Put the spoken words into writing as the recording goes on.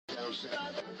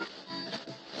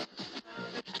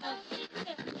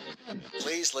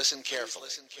Please listen carefully.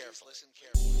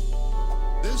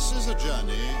 This is a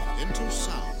journey into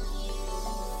sound.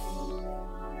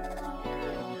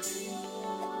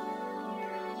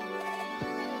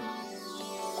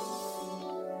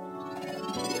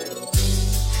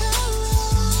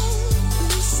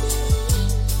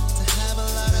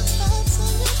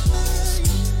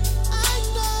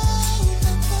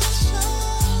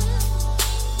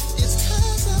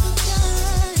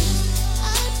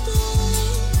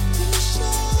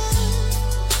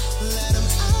 Let 'em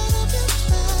out of your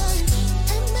mind,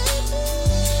 and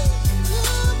maybe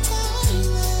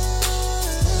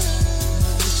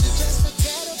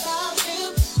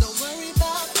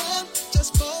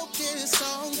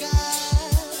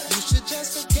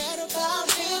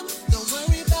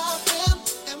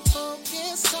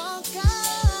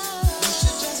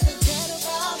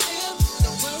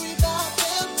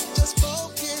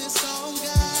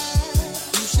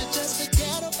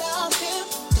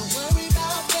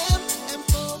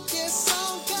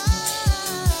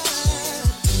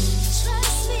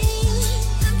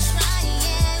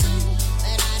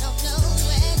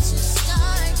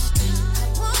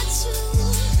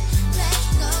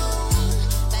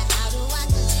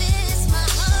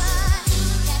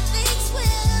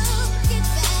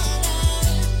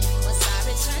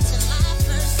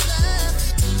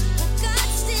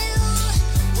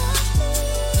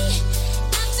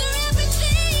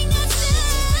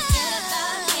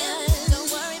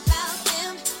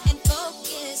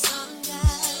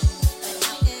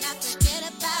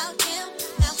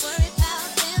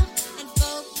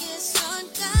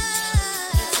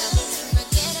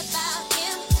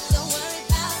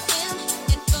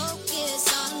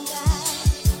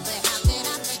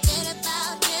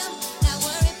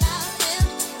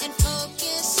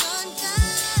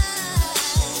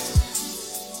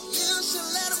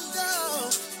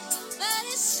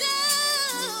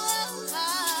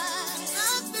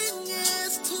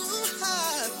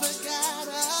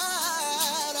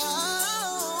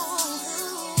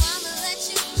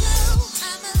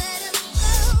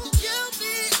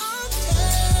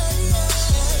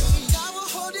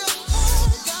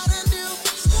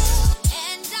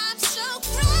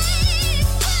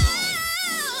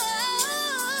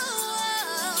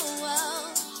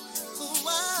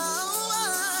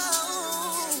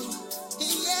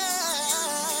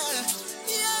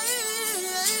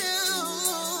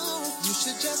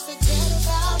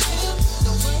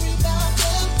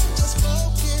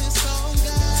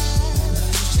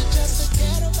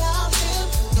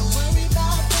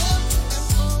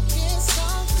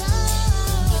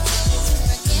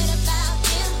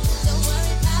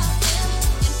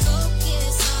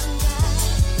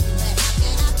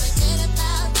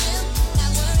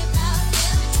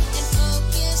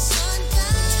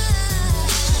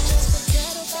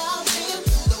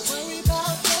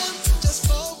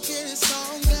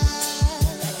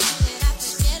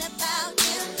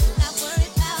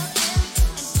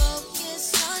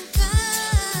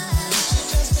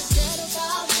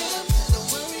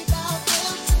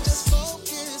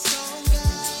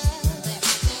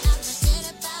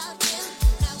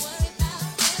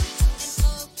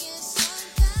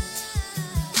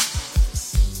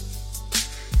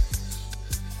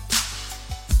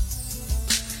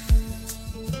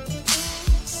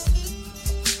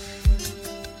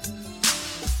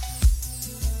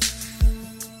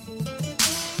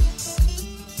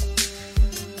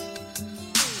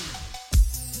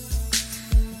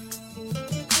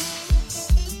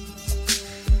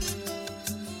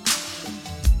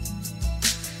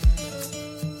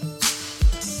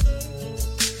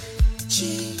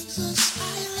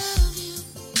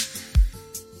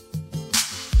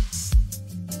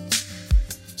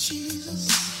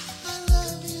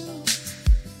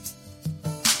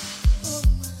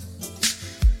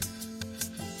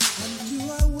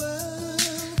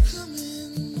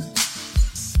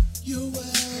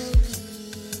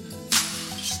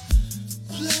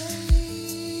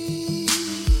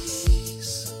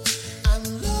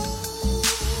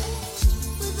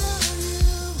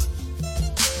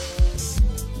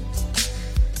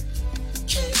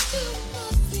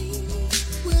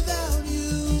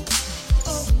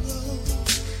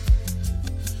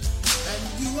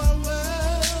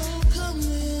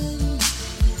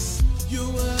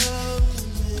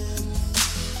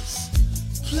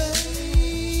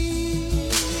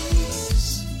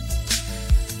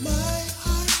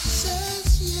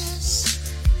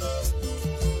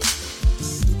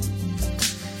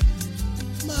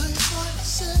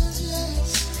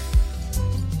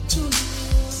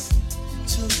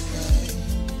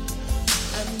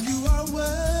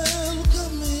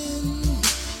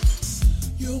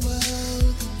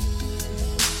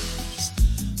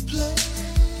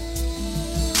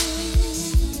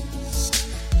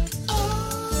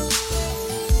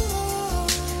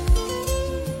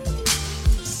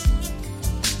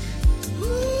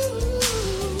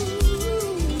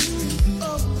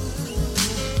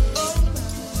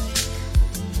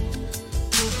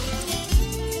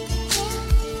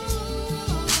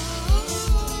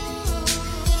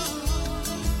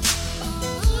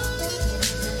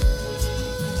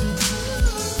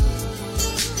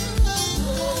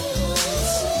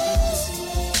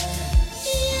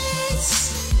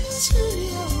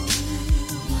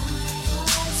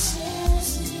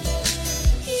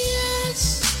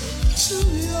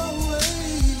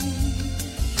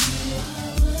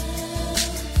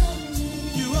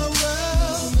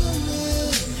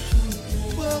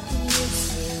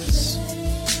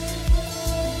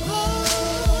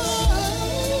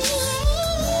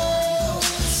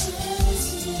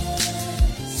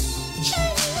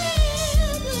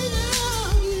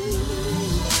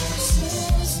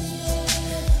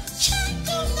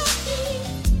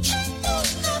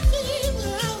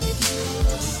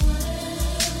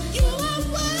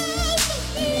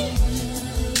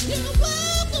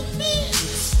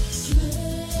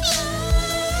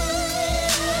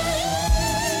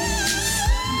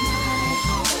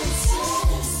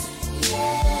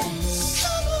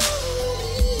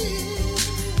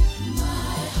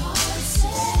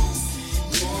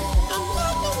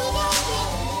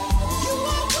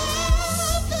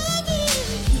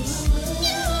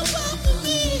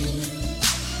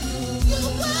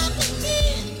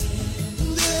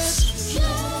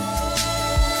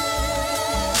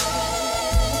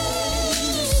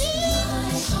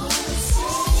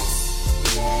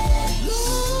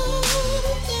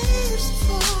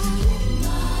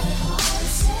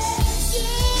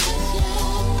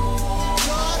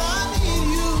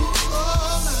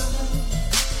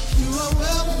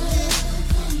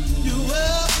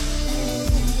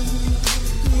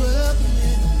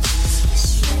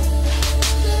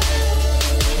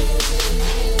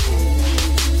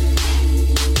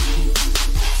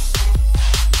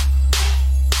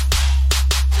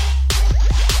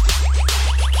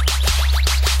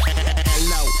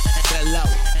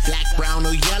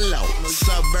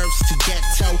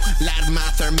ghetto,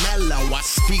 loudmouth or mellow, I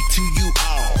speak to you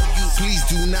all. Please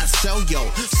do not sell yo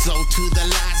soul to the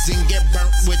lies and get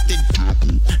burnt with the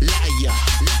liar.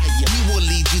 We will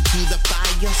lead you to the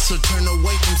fire, so turn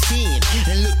away from sin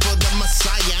and look for the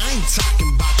Messiah. I ain't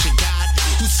talking about your God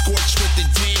who scorched with the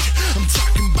dead. I'm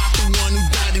talking about the one who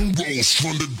died and rose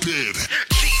from the dead.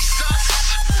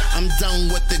 I'm done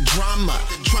with the drama,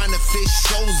 trying to fish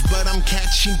souls, but I'm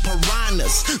catching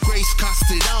piranhas. Grace cost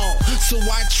it all, so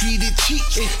I treat it cheap.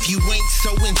 If you ain't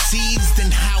sowing seeds,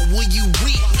 then how will you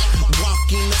reap?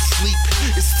 Walking asleep,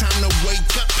 it's time to wake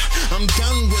up. I'm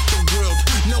done with the world,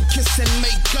 no kiss and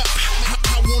makeup.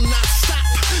 I will not stop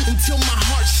until my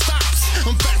heart stops.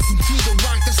 I'm fastened to the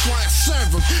rock, that's why I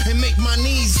serve him and make my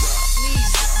knees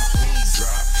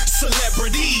drop.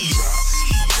 Celebrities,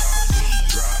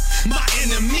 my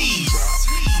enemies.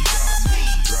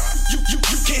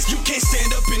 You can't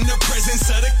stand up in the presence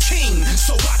of the king,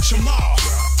 so watch them all.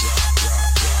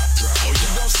 Oh, you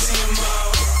gon' see them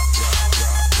all.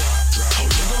 Oh,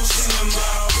 you gon' see them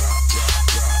all.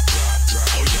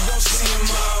 Oh, you gon' see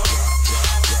them all.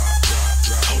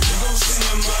 Oh, you gon' see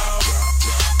them all.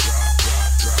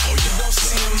 Oh, you gon'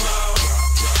 see them all.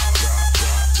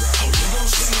 Oh, you gon' see them all. Oh, you gon'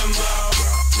 see them all.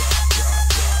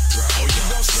 Oh, you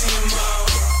gon' see them all.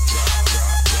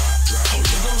 Oh,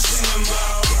 you gon' see them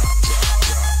all.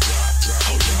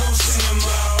 Oh, you gon' see them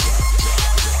all.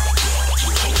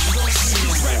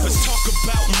 Rappers talk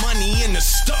about money and the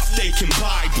stuff they can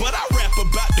buy, but I rap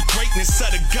about the greatness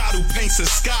of the God who paints the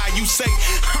sky. You say,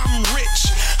 I'm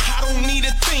rich, I don't need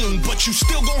a thing, but you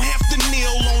still gon' have to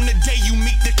kneel on the day you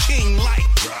meet the king. Like,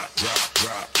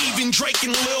 even Drake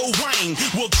and Lil Wayne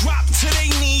will drop to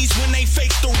their knees when they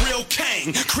face the real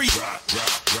king.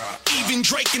 Even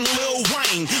Drake and Lil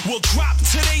Wayne will drop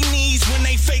to their knees when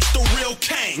they face the real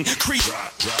king.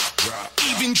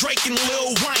 Even Drake and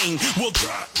Lil Wayne will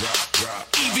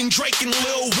even Drake and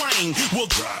Lil Wayne will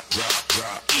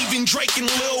even Drake and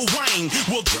Lil Wayne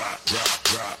will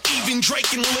even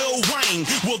Drake and Lil Wayne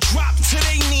will drop to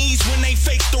their knees when they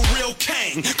face the real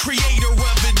king. Creator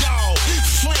of it all,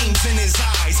 flames in his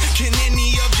eyes. Can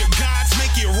any of your gods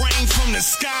make it rain from the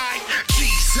sky?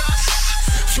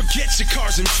 Jesus, forget your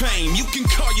cars and fame. You can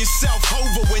call yourself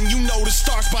over when you know the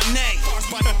stars by name.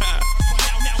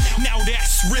 Now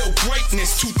that's real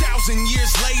greatness. 2,000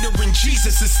 years later and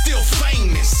Jesus is still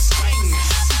famous.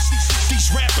 These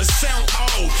rappers sound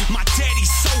old. My daddy's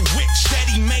so rich that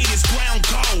he made his ground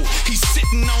gold. He's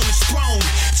sitting on his throne,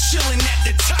 chilling at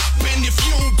the top. And if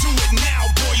you don't do it now,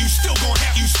 boy, you still gon'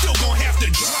 have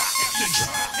to drop.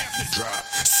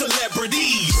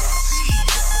 Celebrities,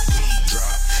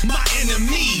 my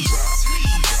enemies.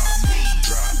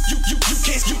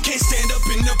 You can't stand up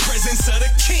in the presence of the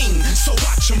king, so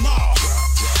watch them all.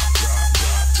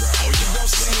 Oh, you gon'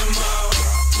 see them all.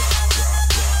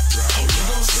 Oh, you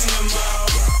gon' see them all.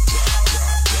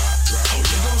 Oh,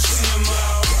 you gon' see them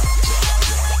all.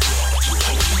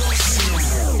 Oh, you gon' see them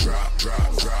all. Drop, drop,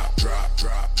 drop, drop,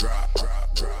 drop, drop,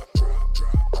 drop, drop,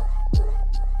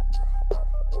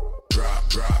 drop,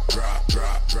 drop, drop, drop,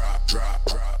 drop, drop, drop,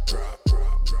 drop.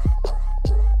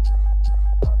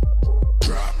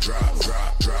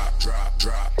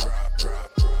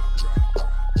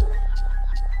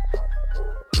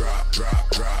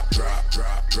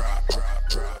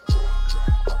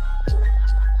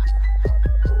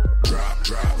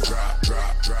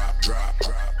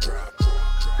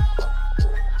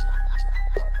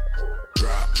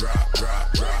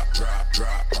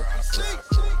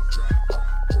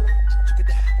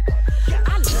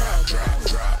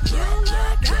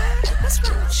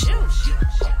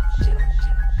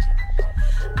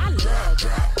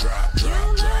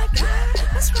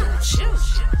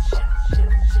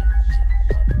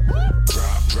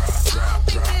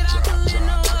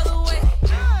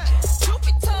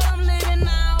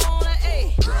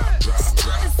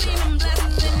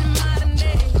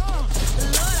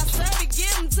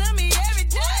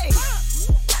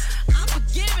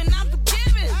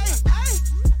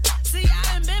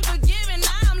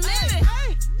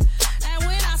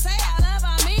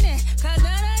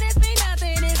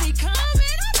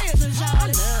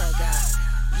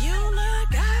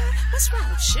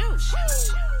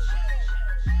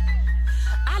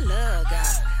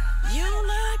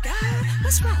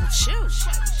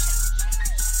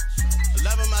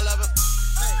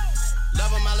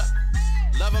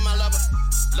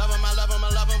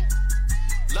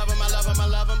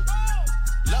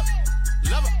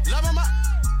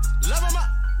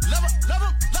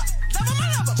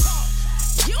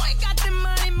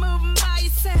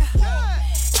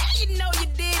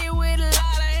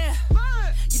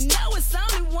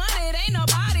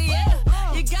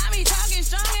 You got me talking. talking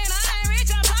strong and I ain't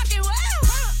rich, I'm talking well.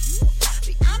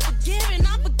 See, I'm forgiving.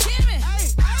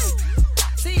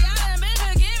 See, I done been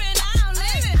forgiven, I don't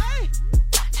live it.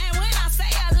 And when I say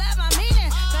I love, I mean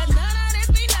it. But none of this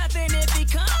be nothing if he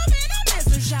come and I miss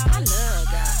him, shout. I love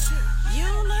God. You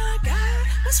love God?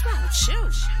 What's wrong with you?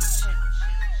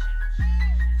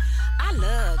 I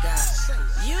love God.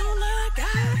 You love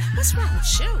God? What's wrong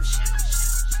with you?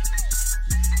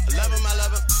 Love him, I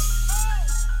love him.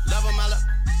 Love him, I love him.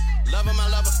 Love him, I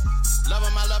love him. Love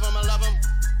him, I love him, I love him.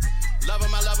 Love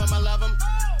him, I love him, I love him.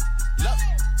 Love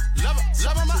him, I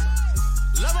love him,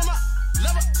 love him, love him,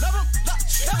 love him,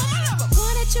 love him, I love him.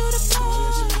 Wanted you to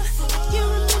fall. You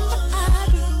remember I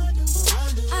do.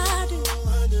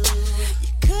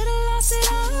 You could've lost it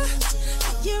all.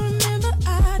 You remember I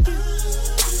do.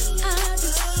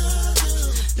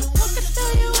 No one can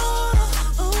throw you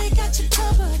off. Oh, we got you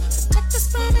covered. Protect us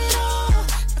from it all.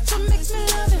 That's what makes me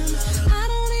love him. I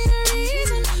don't need a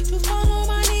reason to fall on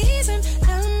my knees and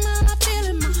tell him how I feel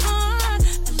in my heart.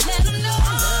 And let him know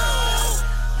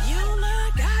you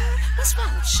love God. What's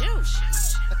wrong with you?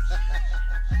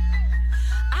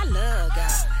 I love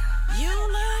God. You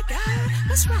love God.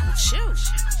 What's wrong with you?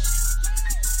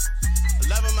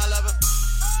 Love him, I love him.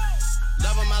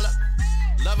 Love him, I love him.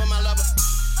 Love him, I love him.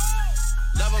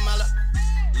 Love him, I love him.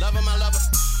 Love him, I love him.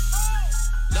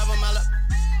 Love him, I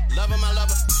love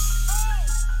him.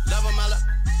 Love him, I love him.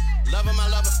 Love him, I love him. Love him,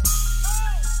 I love him.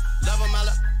 Love him, I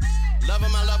love him. Love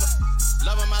him,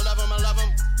 I love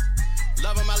him.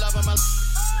 Love him, I love him. I love him.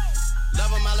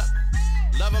 Love him, I love him.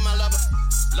 Love him, I love him.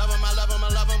 Love him, I love him. Love him, I love him. I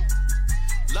love him.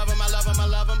 Love him, I love him. I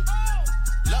love him.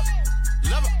 Love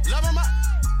him, love him, love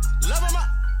him, love him,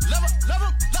 love him, love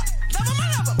him, love him,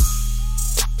 I love him.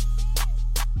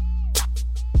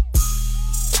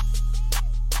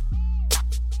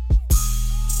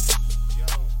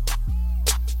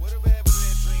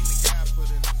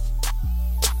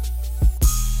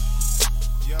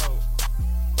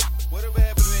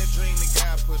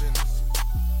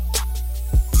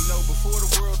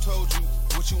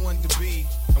 You wanted to be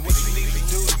and what you need to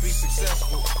do to be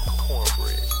successful.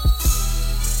 Cornbread.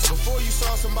 Before you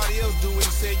saw somebody else do it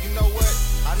and said, you know what,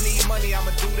 I need money,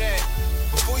 I'ma do that.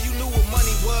 Before you knew what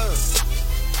money was,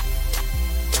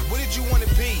 and what did you want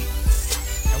to be,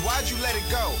 and why'd you let it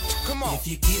go? Come on.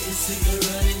 If you're getting sick of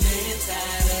running and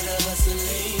tired of the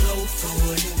hustling, go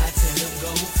for it. I tell them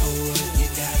go for it. You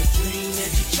got a dream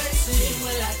that you're chasing,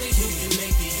 well I think you can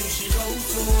make it, you should go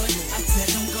for it. I tell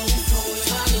them go for it,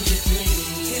 follow your dream.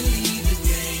 And leave the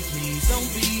game, please don't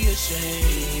be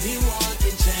ashamed. He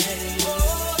walking change.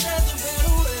 Oh, there's a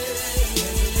better way.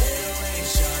 There's a better way,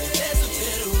 shawty. There's a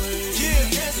better way. Yeah,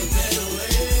 there's a better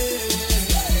way.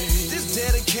 Just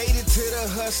dedicated to the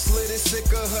hustler that's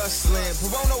sick of hustling.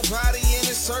 Promote nobody in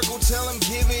a circle, tell them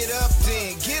give it up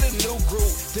then. Get a new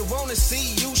group that wanna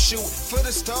see you shoot for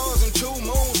the stars and 2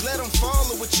 moons. Let them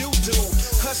follow what you do.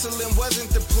 Hustling wasn't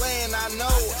the plan, I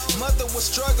know. Mother was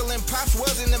struggling, Pops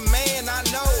wasn't the man, I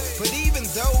know. But even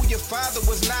though your father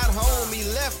was not home, he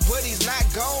left but he's not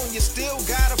gone. You still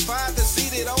got a father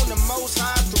seated on the most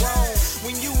high throne.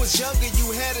 When you was younger,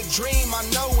 you had a dream, I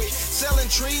know it. Selling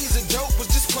trees of dope was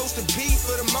just supposed to be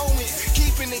for the moment.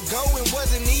 Keeping it going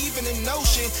wasn't even a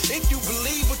notion. If you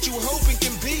believe what you hoping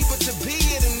can be, but to be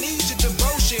it, it needs your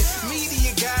devotion.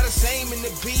 Media got us aiming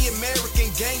to be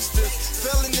American gangsters.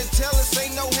 Failing to tell us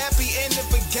ain't no happy ending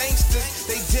for gangsters.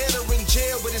 They dead or in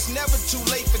jail, but it's never too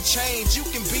late for change. You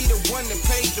can be the one that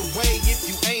paved the way if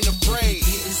you ain't afraid.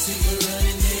 Getting sick of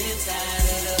running and tired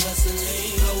of the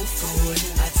hustling, go for it.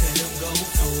 I tell them go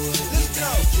for it. Let's go.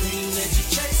 A dream that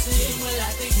you're chasing, well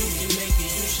I think you can make it,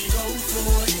 you should go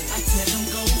for it. I tell them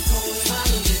go for it,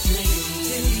 follow your dream.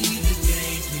 And leave the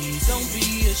game, please don't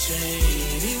be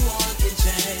ashamed. He walking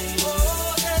change.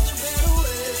 Oh, there's a better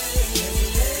way. There's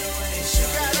a better way. You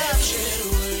got options.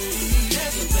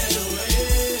 There's a better way.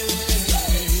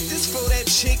 This for that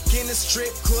chick in the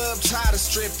strip club, tired of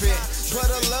stripping. But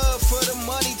her love for the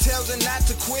money tells her not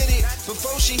to quit it.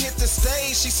 Before she hit the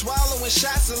stage, she swallowing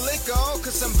shots of liquor. All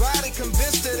cause somebody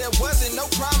convinced her there wasn't no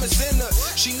promise in her.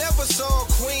 She never saw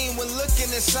a queen when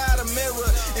looking inside a mirror.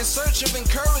 In search of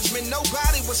encouragement,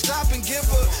 nobody would stop and give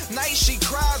her. Nights she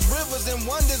cries rivers and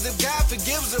wonders if God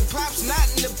forgives her. Pop's not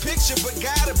in the picture, but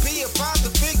gotta be a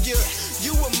father figure.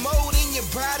 You a mold in your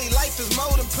body, life is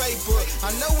more than paper.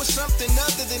 I know it's something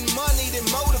other than money that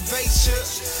motivates you.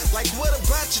 Like what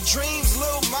about your dreams,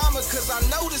 little mama? Cause I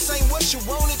know this ain't what you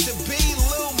wanted to be,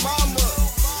 little mama.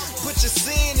 But your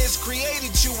sin has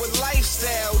created you a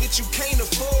lifestyle that you can't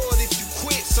afford if you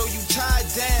quit, so you tied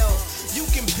down. You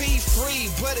can be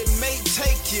free, but it may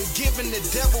take you giving the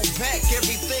devil back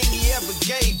everything he ever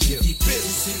gave you. You get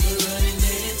sick of running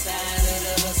and tired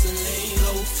of hustling,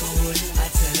 go for it. I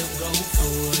tell them go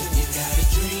for it. You got a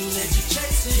dream that you're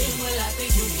chasing, well I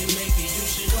think you can make it, you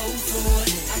should go for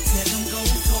it. I tell them go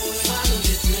for it, follow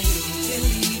the dream. Can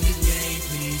leave the game,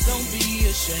 please don't be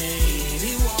ashamed.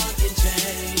 Anyone can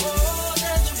change. Oh,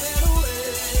 there's a better way.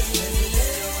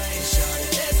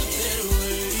 There's a better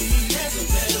way. There's a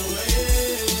better way.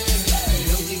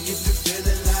 You know you get to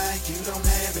feeling like you don't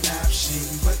have an option,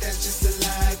 but that's just a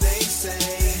lie they say.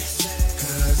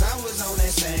 Cause I was on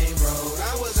that same road,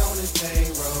 I was on this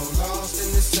payroll, lost in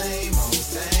the same old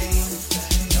thing.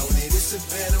 Know that it's a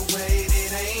better way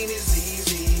that ain't as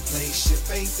easy. Place your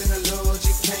faith in the Lord,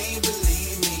 you can't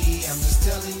believe me. I'm just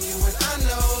telling you what I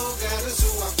know, God is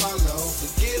who I follow.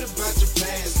 Forget about your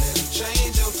past, let him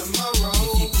change your tomorrow.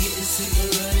 You get sick of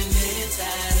running and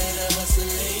tired of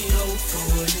hustling, go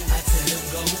for it. I tell them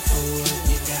go for it.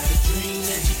 You got a dream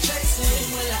that you're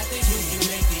chasing, well I think you can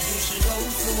make it, you should go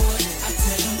for it. I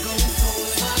tell them go for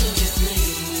it, follow the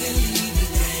dream. Can leave the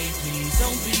game, please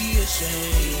don't be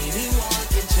ashamed. Anyone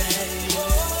can change.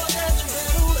 Oh, there's a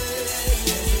better way.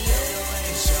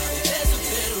 There's a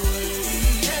better way.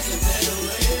 There's a better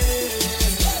way.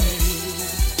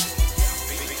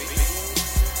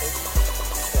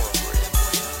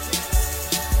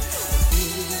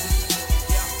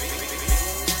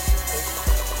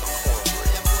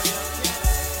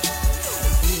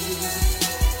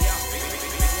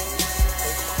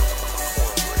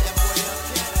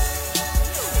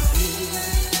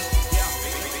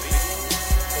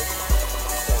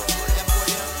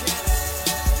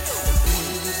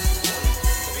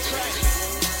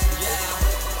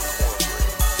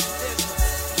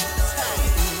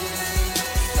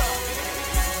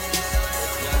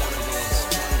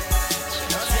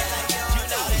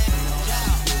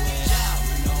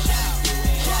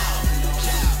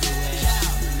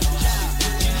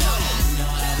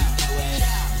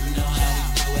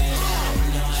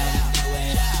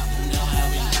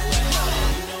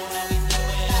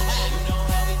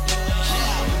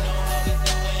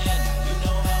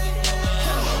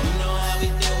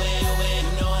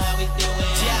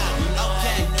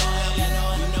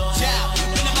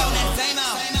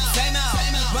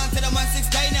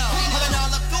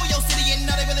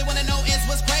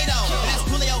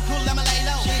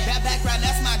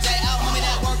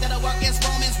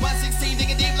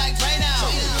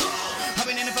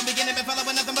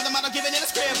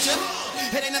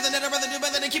 It ain't nothing that I'd rather do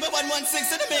better than keep it 116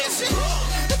 in the mission.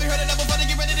 If you heard it before, then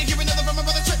get ready to give another from my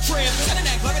brother Trip. Turning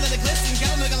that glory to the glisten,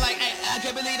 got them looking like, hey, I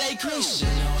can't believe they Christian.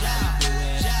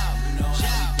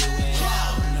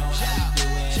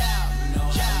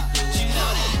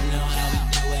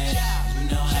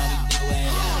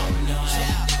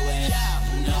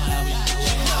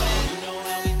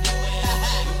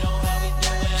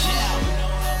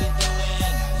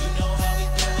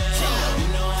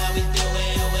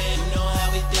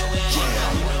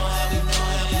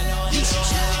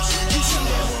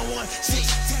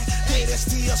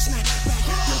 Snap back,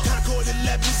 the Concord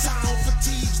 11 sound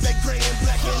fatigues, they gray and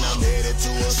black, and I'm headed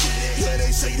to a where they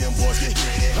say them boys get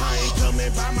ready. I ain't coming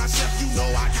by myself, you know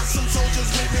I got some soldiers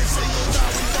with me. Say your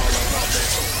God, we fall apart,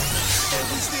 and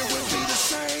we still will be the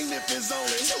same if there's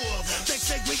only two of them. They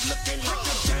say we looking like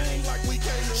a gang, like we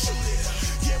came to shoot it up.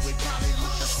 Yeah, we probably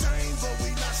look the same, but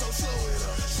we not so slow it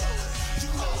up.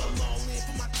 You know I'm all in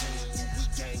for my team, we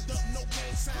ganged up, no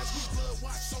gang signs, we blood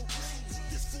watch so clean.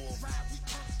 This full ride, we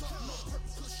pumped up, no purple.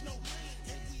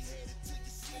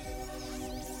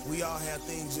 We all have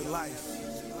things in life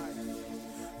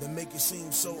that make it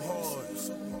seem so hard.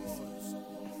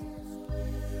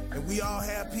 And we all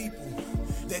have people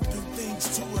that do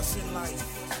things to us in life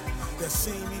that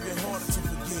seem even harder to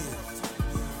forgive.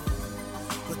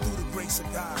 But through the grace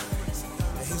of God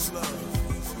and His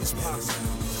love, it's possible.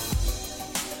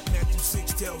 Matthew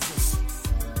 6 tells us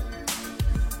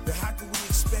that how can we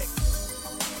expect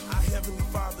our Heavenly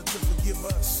Father to forgive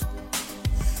us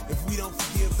if we don't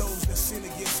forgive those that sin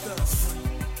against us?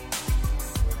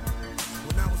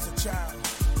 When I was a child,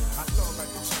 I thought like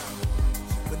a child,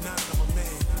 but now that I'm a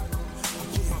man, I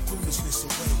put my foolishness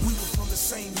away. We were from the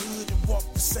same hood and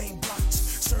walked the same blocks,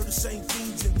 served the same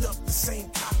things and ducked the same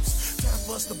cops. Time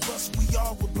for us to bust, we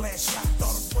all would blast shot.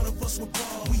 Thought if one of us would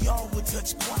ball, we all would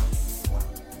touch clock.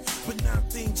 But now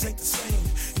things ain't the same.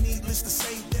 Needless to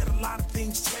say that a lot of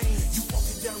things change. You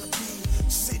walking down the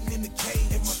beat, sitting in the cave,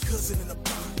 and my cousin in the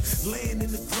box, laying in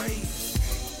the grave.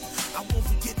 I won't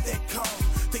forget that call.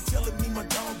 They telling me my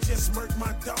dog just murked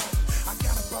my dog. I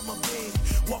got up out my bed,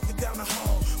 walking down the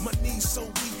hall. My knees me so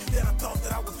weak that I thought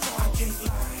that I would fall. I can't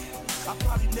lie, I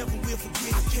probably never will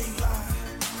forget. I can't lie,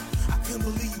 I couldn't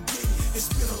believe you did it. It's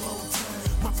been a long time,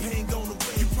 my pain gone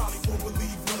away. You probably won't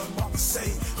believe what I'm about to say.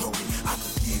 Homie, I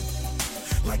forgive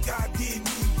you like God did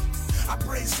me. I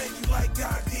pray save you like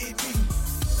God did me.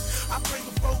 I pray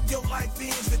before your life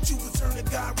ends that you would turn to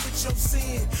God with your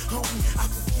sin. Homie, I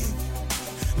forgive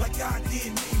you like God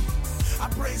did me. I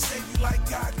pray save you like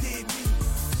God did me.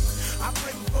 I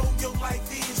pray before your life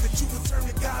ends that you would turn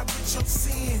to God with your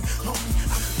sin. Homie,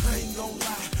 I ain't gon'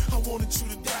 lie, I wanted you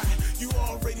to die. You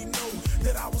already know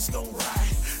that I was gon'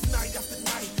 ride night after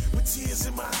night with tears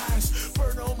in my eyes,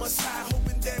 burn on my side,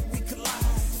 hoping that we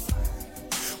collide.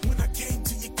 When I came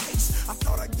to your case, I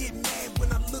thought I'd get mad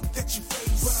when I looked at your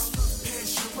face, but I looked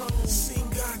past your own, seen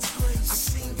God's grace, I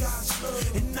seen God's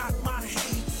love and not my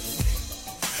hate.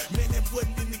 Man, that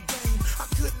wasn't in the game. I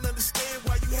couldn't understand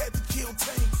why you had to kill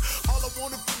Tank. All I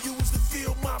wanted from you was to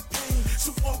feel my pain,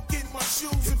 so walk in my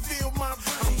shoes and feel my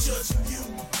pain. I'm judging you,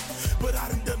 but I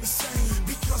done the same.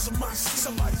 Because of my sin,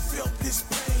 somebody felt this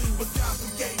pain, but God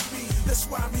forgave me. That's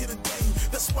why I'm here today.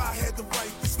 That's why I had the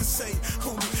right to say,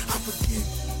 homie, I forgive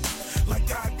you like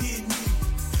God did me.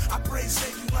 I pray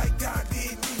save you like God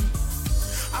did me.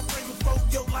 I pray before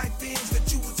your life ends that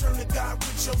you would turn to God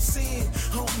with your sin.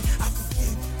 Homie, I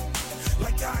forgive you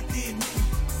like God did me.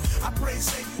 I pray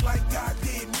save you like God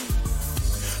did me.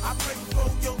 I pray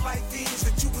before your life ends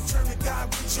that you would turn to God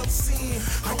with your sin.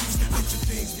 I used to picture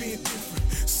things being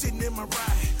different, sitting in my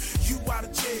ride, you out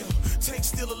of jail, Tank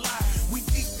still alive. We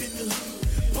deep in the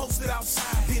hood, posted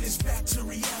outside, then it's back to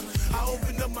reality. I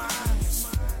opened up my eyes,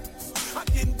 I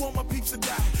didn't want my peeps to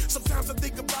die. Sometimes I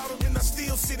think about them and I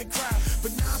still sit and cry.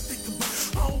 But now I think about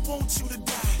it, I don't want you to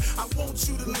die, I want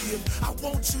you to live, I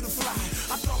want you to fly.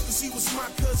 I thought cause he was my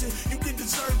cousin, you didn't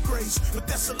deserve grace, but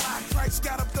that's a lie. Christ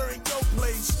got up there in your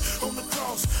place on the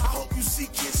cross. I hope you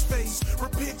seek his face,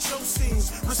 repent your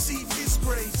sins, receive his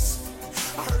grace.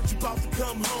 I heard you about to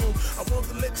come home, I want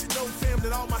to let you know, fam,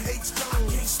 that all my hate's gone.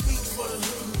 I can't speak for the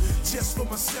hood, just for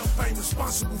myself, I ain't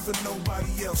responsible for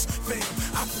nobody else. Fam,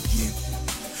 I forgive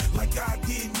you like God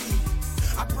did me.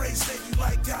 I pray save you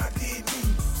like God did me.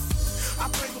 I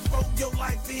pray before your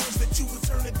life ends that you would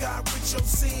turn to God with your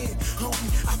sin.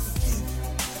 Homie, I forgive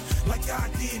you like God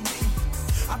did me.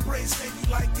 I pray save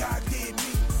you like God did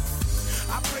me.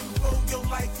 I pray before your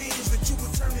life ends that you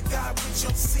would turn to God with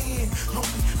your sin.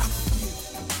 Homie, I forgive you.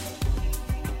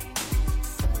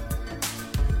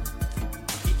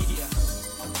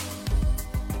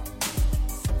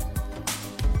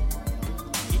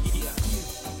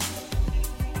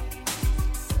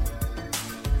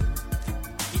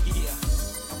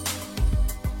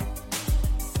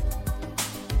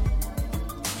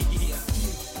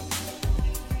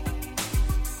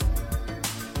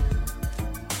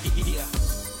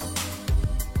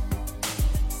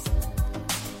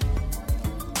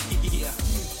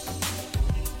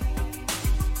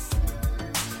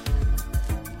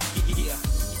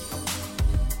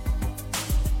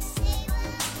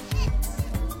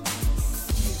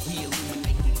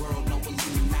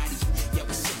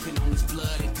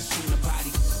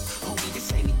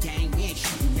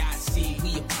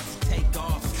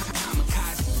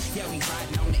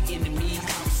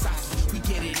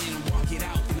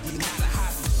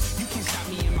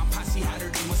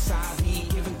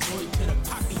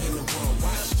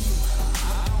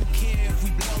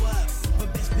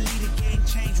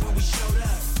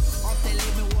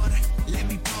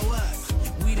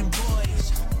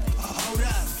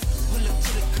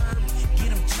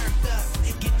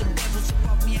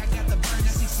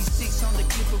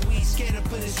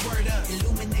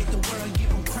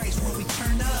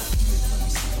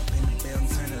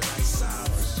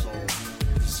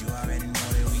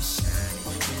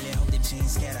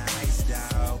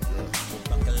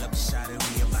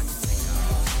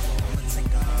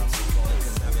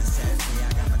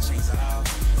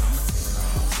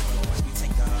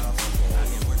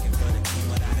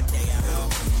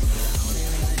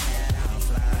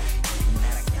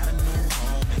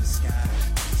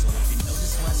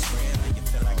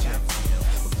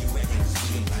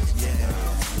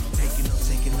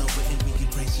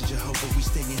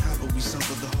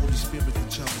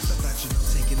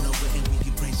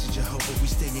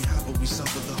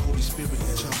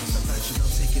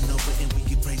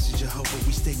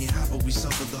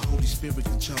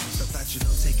 Jones. I thought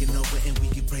taking over and we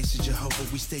can praise Jehovah.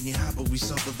 We staying high, but we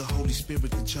sober. The Holy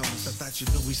Spirit controls. I thought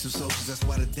we some soldiers. That's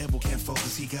why the devil can't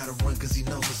focus. He gotta run cause he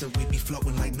knows us and we be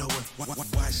floating like Noah.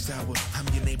 Watchtower, I'm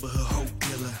your neighborhood hope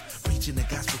killer. Preaching the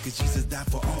gospel cause Jesus died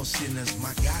for all sinners.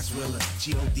 My God's willer,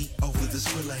 G-O-D over the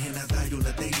thriller. And I die on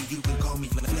the daily, you can call me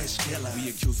flesh killer. We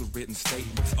accuse of written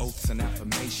statements, oaths and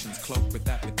affirmations, cloaked with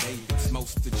affidavits.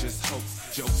 Most are just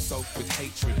hopes, jokes soaked with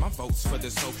hatred. My vote's for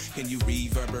this hope. Can you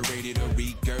reverberate it or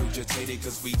regurgitate it?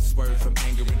 Cause we swerve from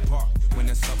anger and bark. When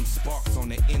there's something sparks on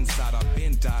the inside, I've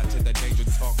been died to the danger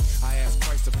talk. I ask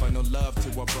Christ to funnel love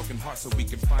to a broken heart so we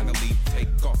can finally take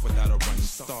off without a running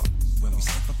start. When we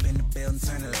step up in the building,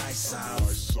 turn the lights off.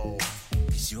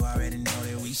 Cause you already know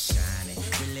that we shining.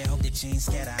 Really hope that you ain't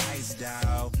scared of ice,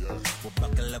 dog. We'll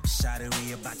buckle up, shot it,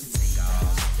 we about to take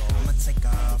off. I'ma take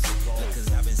off. Look,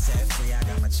 cause I've been set free, I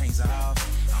got my chains off.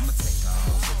 I'ma take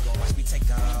off. Watch me take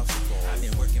off. I've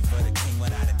been working for the king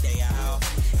without a day off.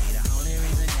 He the only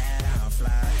reason that I'm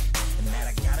fly. And that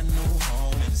I got a new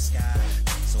home in the sky.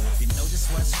 So if you know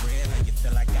just what's real and you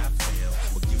feel like I feel,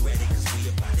 well, get ready cause we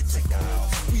about to take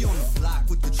off. We on the block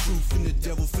with the truth and the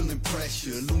devil feeling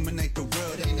pressure. Illuminate the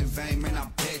world, ain't in vain, man, I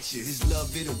bet you. His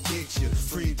love, it'll get you.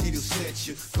 Free indeed, he'll set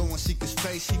you. Go and seek his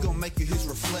face, he gon' make you his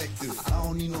reflector. I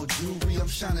don't need no jewelry, I'm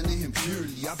shining in him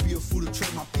purely. I be a fool to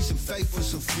trade my peace and faith for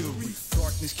some fury.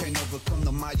 Darkness can't overcome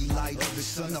the mighty light of the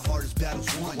sun. The hardest battle's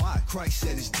won. Why? Christ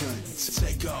said it's done.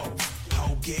 Take off.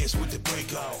 Whole gas with the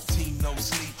break off. Team no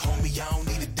sleep, homie, I don't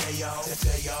need a day off.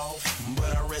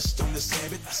 But I rest on the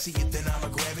Sabbath. I see it, then I'ma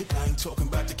grab it. I ain't talking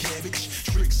about the cabbage.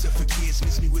 Tricks up for kids,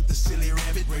 miss me with the silly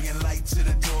rabbit. Bringing light to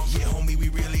the door, yeah, homie, we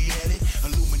really at it.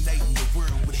 Illuminating the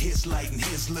world with his light and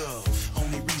his love.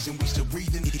 Only reason we still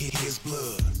breathing is his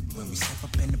blood. When we step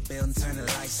up in the building, turn the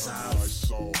lights off.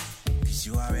 Cause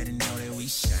you already know that we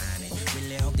shining.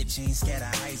 Really hope that you ain't scared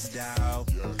of ice,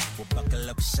 dog. We'll buckle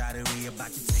up, shot it, we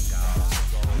about to take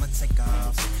off. I'ma take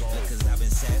off. Look, cause I've been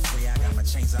set free, I got my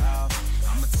chains off.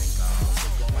 I'ma take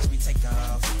off. Watch me take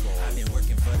off. I've been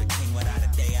working for the king without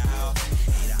a day off.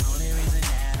 He the only reason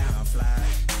that I'm fly.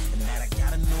 And that I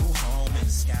got a new home in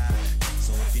the sky.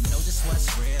 So if you know just what's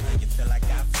real and you feel like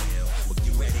I feel, well,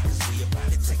 get ready cause we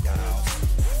about to take off.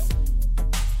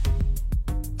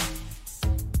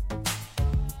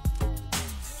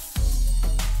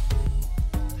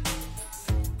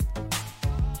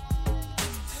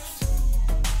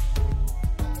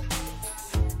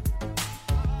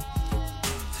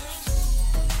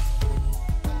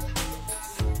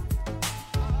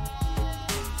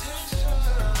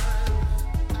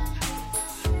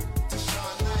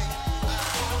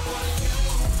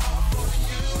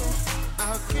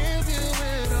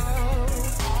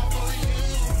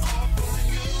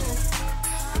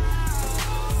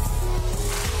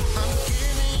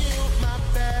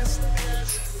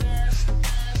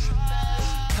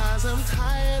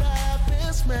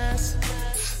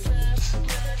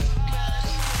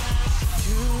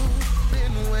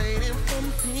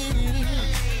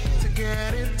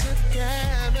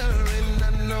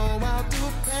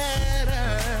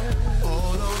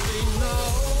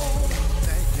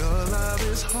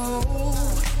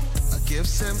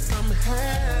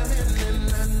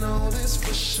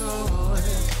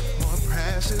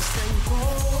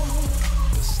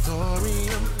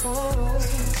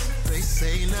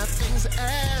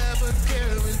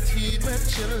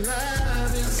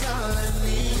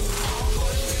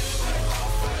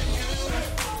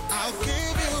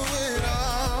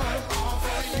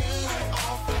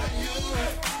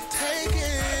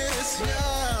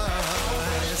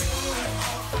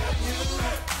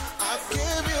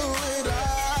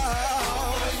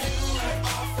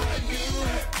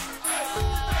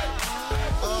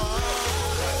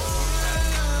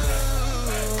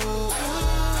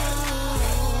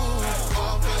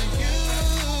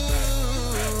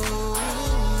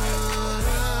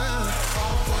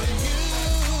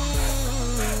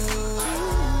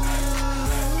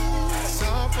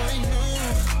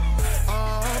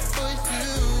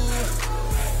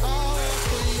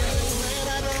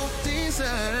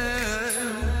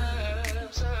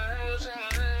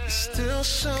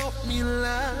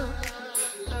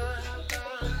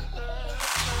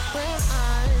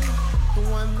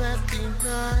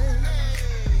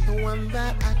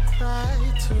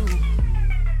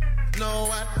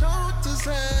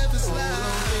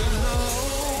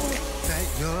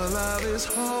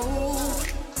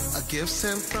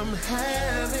 Sent from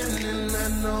heaven, and I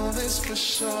know this for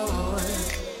sure.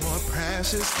 More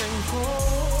precious than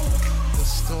gold, the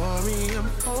story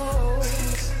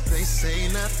unfolds. They say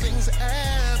nothing's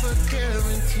ever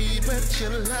guaranteed, but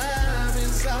your love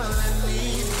is all I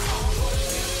need.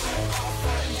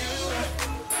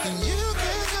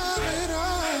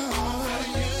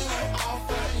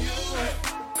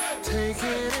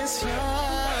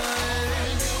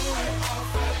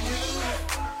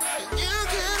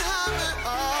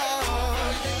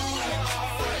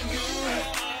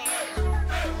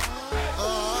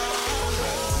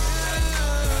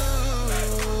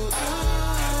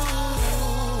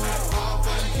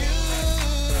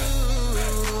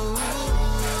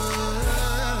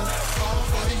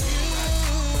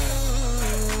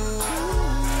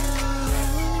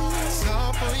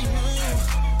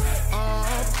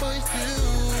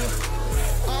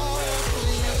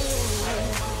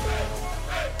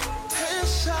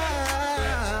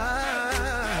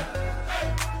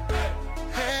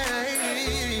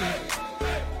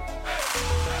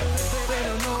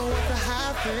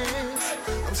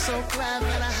 so glad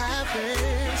that I have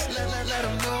this. Let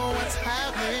them know what's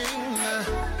happening.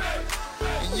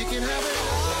 And you can have it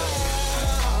all.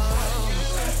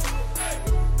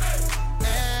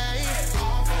 Hey,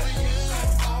 all for you,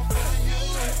 all for you.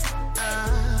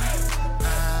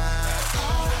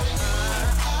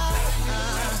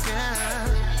 Yeah.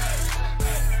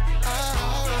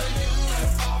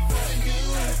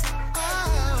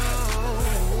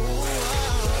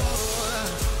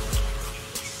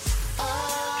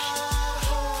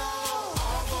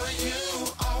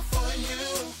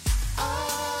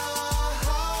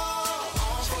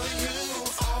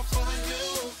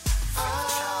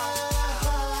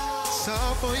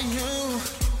 For you,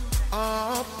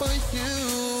 all for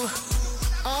you,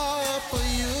 all for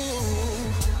you.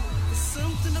 There's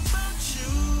something about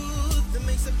you that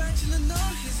makes a bachelor know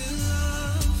he's in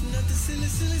love. Not the silly,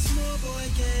 silly small boy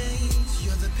games.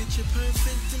 You're the picture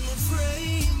perfect in my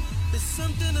frame. There's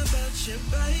something about you,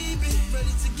 baby.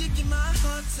 Ready to give you my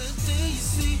heart today. You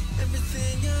see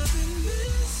everything I've been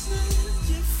missing.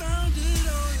 You found it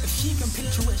all. If she can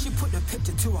picture it, she put the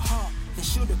picture to her heart. They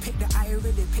should've picked the I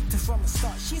already picked her from the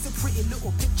start. She's a pretty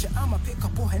little picture, I'ma pick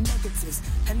up all her negatives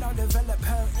and I'll develop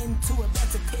her into a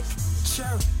better picture.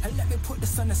 And let me put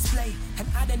this on display. And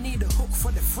I don't need a hook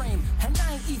for the frame. And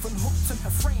I ain't even hooked on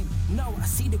her frame. No, I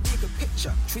see the bigger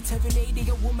picture. Treat every lady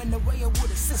a woman the way I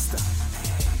would a sister.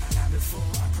 Hey, now before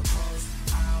I propose,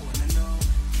 I wanna know,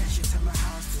 can she take my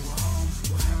house to a home?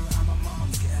 Will her and my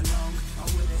moms get along?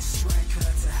 Or will it strike her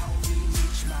to help me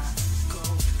reach my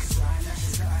goal? Cause right now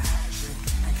she's got a hat trick.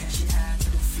 And can she add to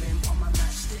the flame on my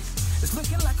matchstick? It's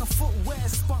looking like a footwear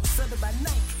sponsored by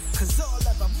Nike. Cause all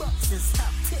of her boxes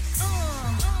have ticks.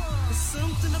 There's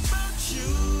something about you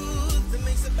that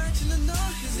makes a bachelor know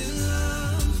he's in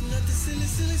love. Not the silly,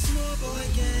 silly small boy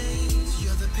games.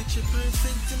 You're the picture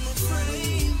perfect in my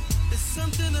frame. There's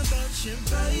something about you,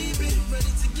 baby.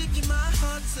 Ready to give you my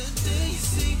heart today. You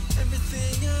see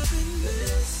everything I've been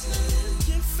missing.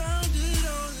 You found it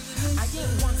all in an I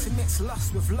ain't one to mix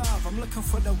lust with love. I'm looking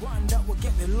for the one that will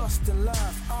get me lost in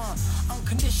love.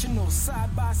 Unconditional,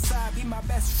 side by side, be my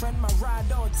best friend, my ride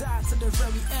or die to the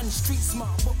very end. Street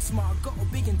smart, book smart, got to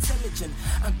be intelligent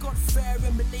and God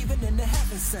fearing, believing in the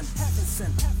heaven sent.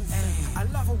 Ay, I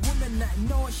love a woman that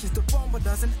knows she's the one but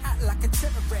doesn't act like a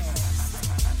terrorist.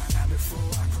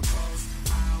 Before I propose,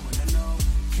 I wanna know,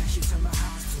 can she turn my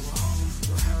house to a home?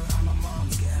 Will her and my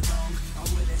moms get along? Or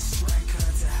will it strike her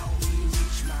to help me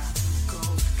reach my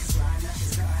goal? Cause right now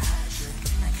she's got a hat trick.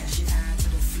 And can she add to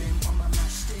the flame on my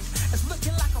matchstick? It's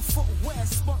looking like a footwear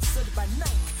sponsored by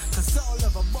Nike. Cause all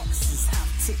of her boxes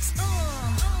have ticks.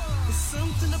 There's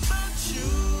something about you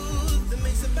that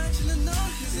makes a bachelor know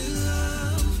he's in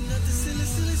love. Not the silly,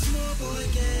 silly small boy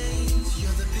games.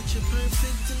 You're the picture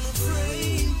perfect in my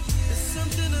frame. There's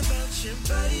something about you,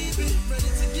 baby.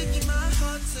 Ready to give you my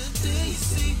heart today. You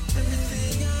see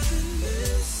everything I've been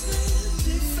missing.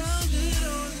 You found it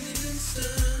all in an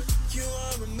instant. You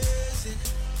are amazing.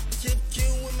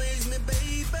 You amaze me,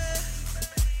 baby.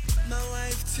 My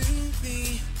wife to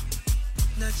be,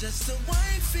 not just a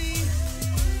wifey.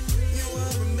 You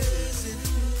are amazing.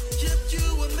 You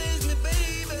amaze me,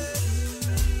 baby.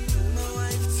 My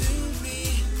wife to be,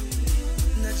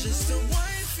 not just a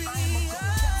wifey.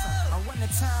 And when the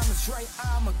time is right,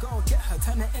 I'ma go get her.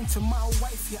 Turn her into my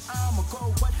wife, yeah, I'ma go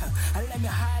with her. And let me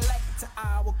highlight to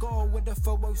I will go with her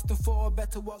for worse than for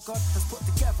better what God has put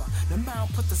together. The man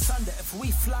will put us under. If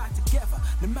we fly together,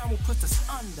 the man will put us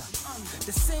under.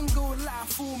 The single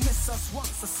life will miss us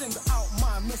once. I single out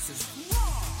my missus.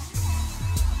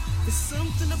 There's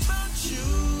something about you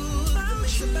that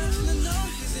makes a bachelor know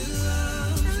he's in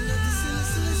love. Not the silly,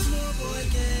 silly small boy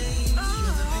games.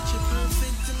 You're the picture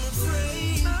perfect in my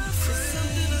frame. There's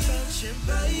something about you,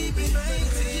 baby. Ready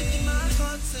to give you my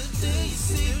heart today. You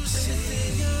see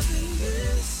everything I've been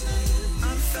missing.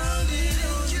 I found it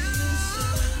on you.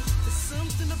 There's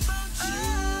something about you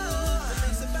that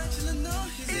makes a bachelor know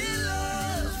he's in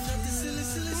love. Not the silly,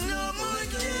 silly small boy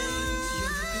games.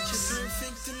 You're the picture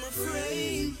perfect in my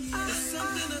frame. There's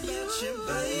something about you,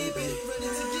 baby. Ready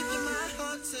to give you my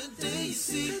heart today. You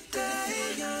see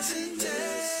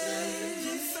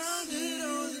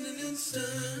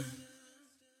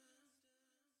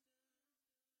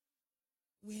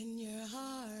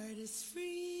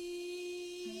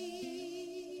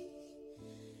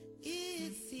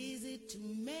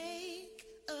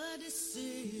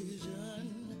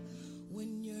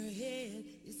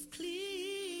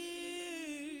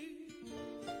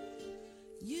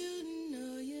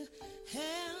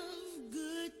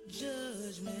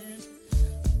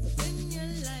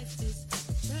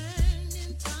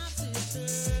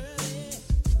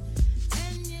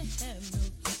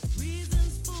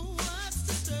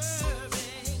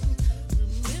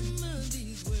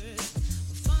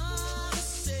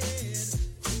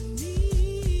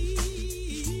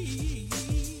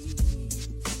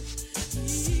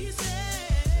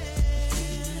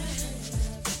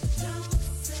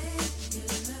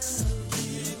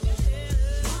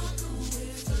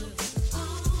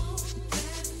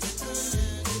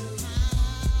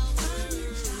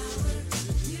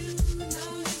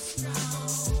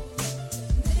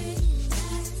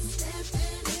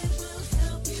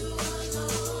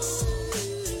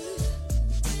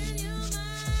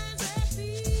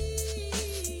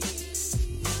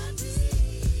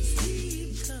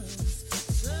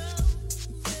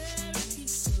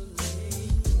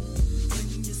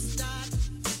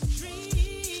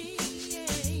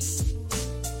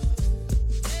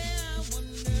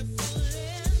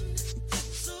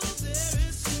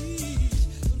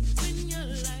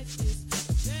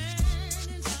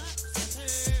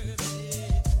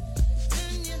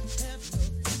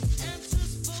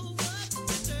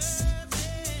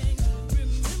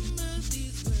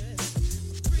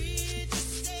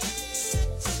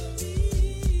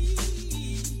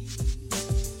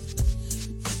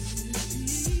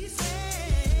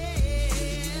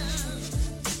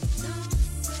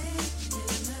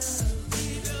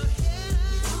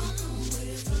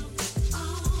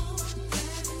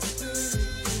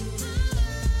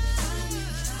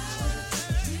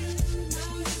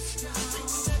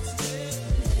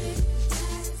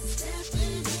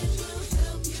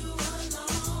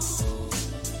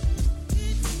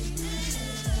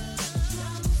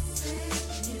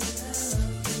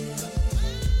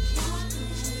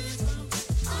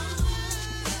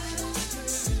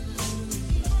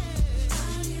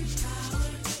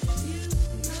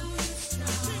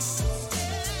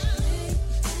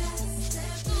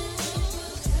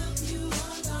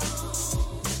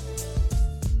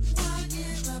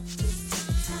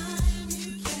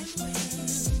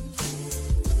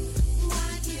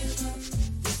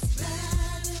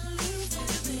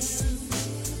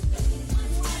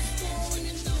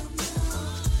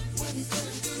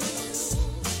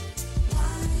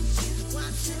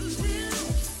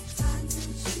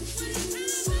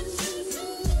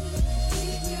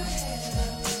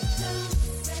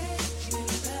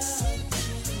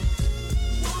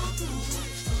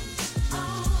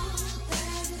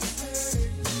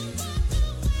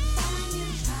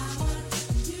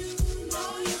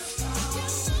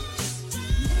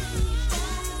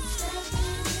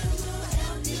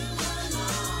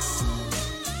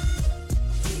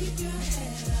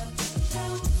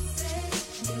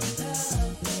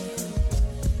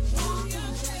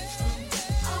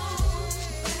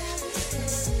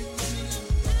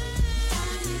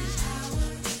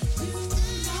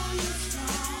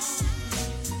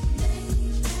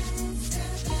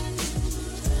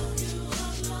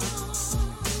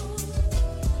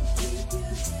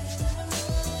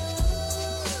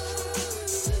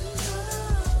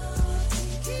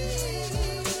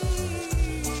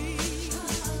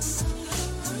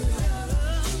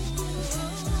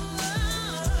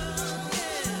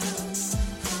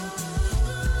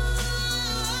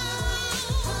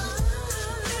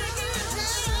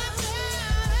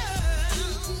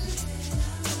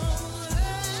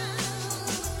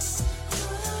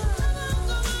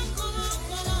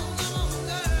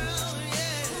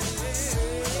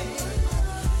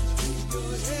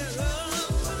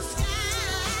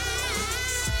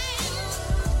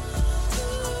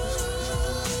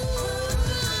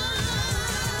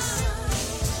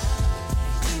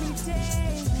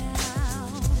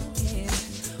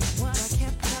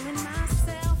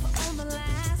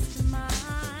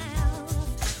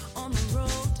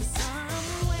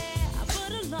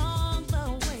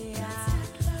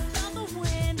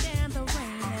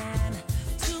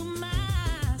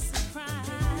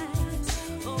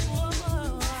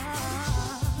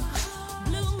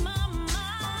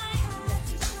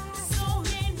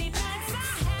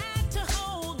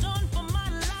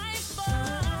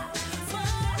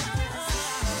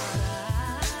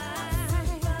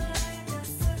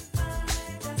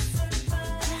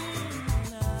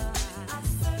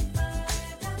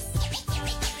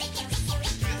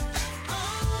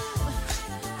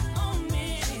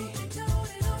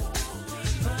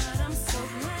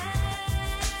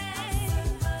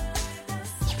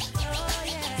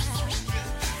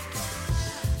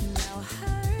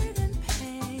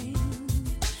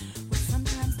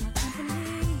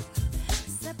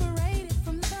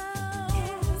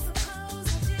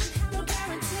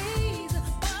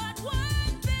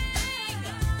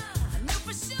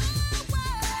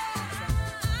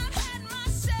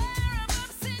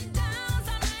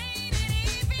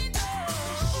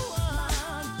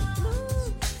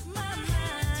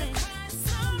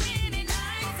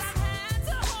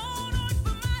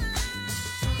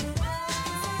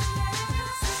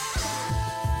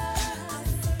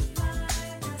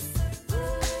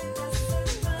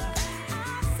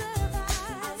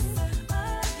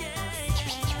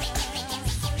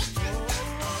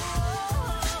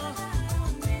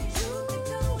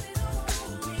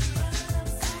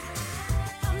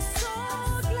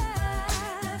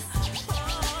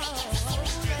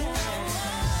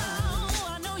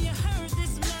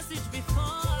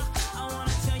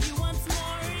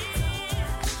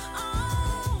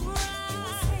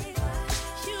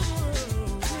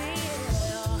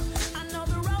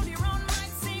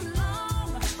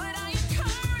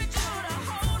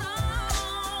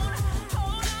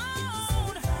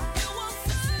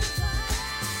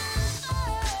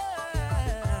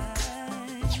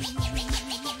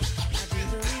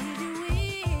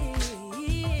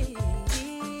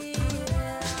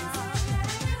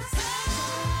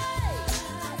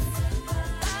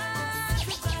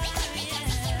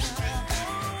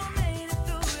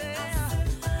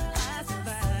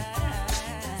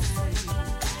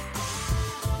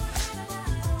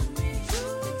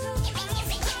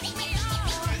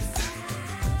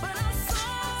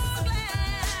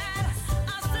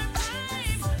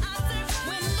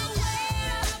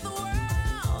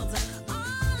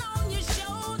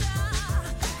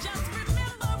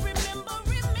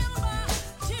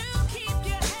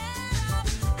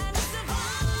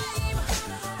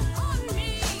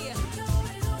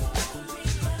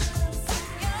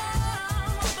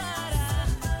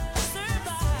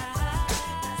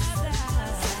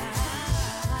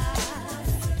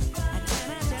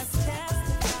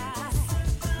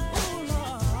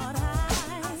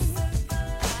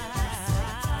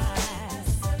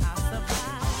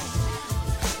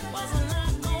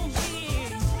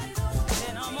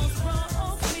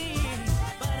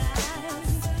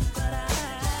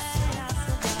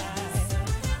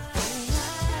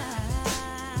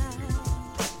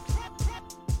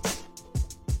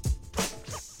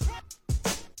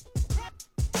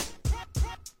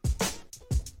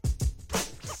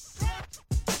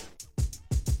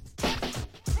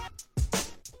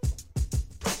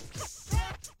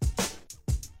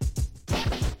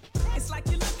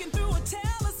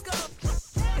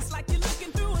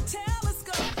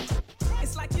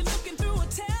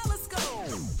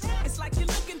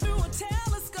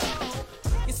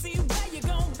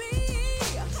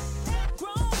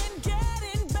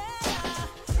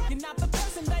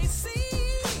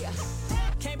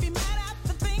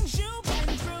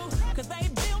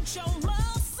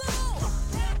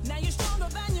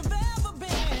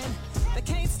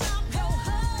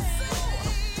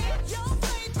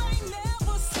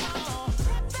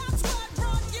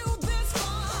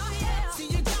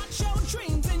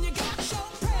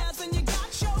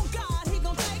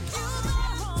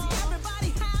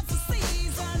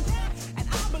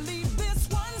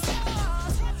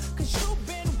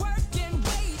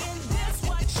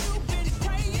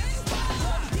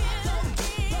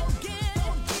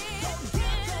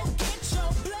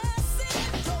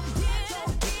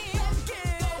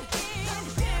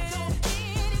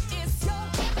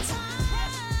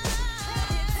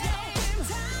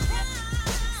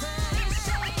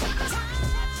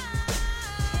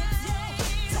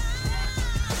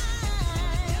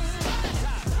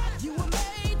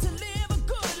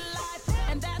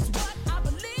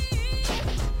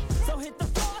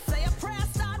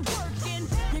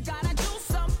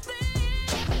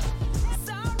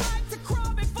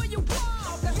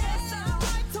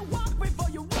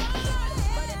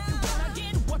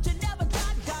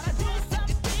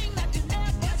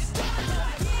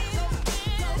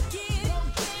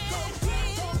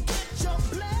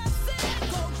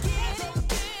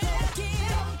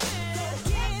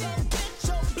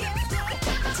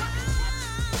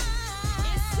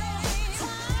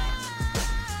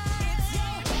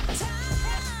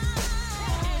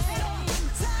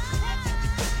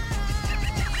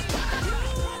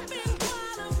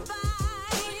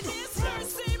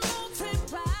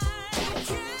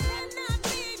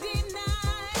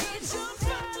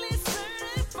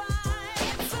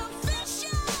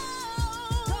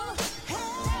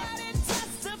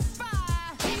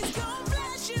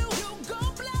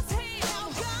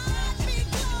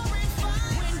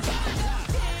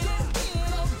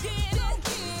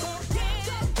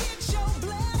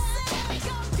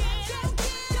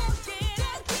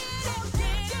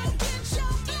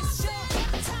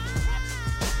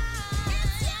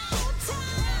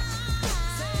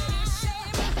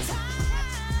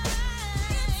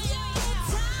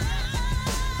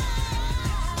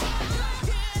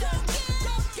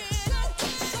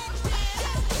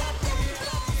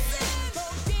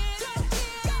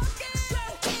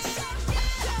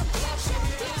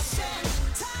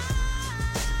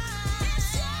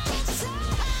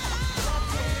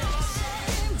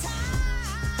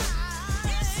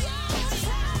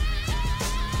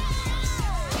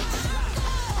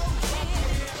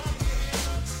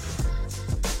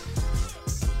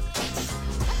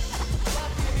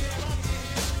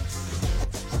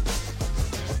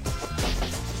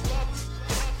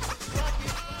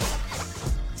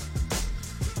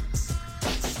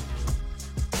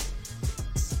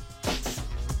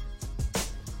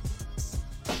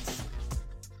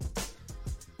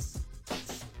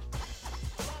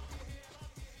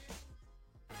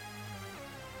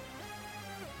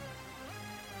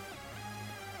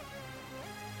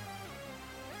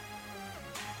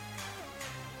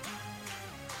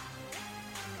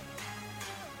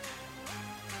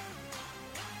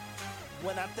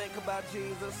When I think about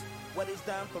Jesus, what he's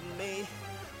done for me.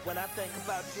 When I think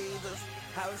about Jesus,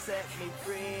 how he set me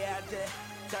free, I just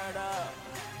turn up,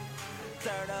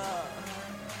 turn up,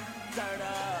 turn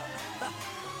up.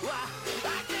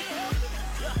 I can't help it,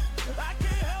 I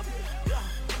can't help it,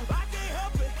 I can't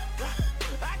help it,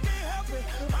 I can't help it.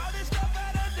 All this stuff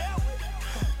I done dealt with,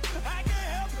 I can't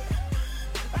help it,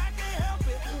 I can't help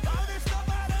it. All this stuff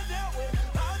I done dealt with,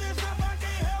 all this stuff I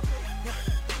can't help it,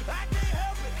 I can't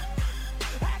help it,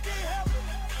 I can't help it,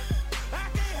 I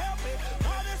can't help it.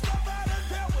 All this stuff I done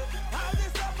dealt with, all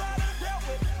this stuff I done dealt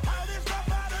with, all this stuff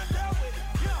I done dealt with.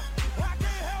 Yeah, I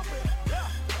can't help it, yeah,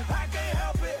 I can't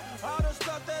help it. All the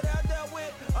stuff that I dealt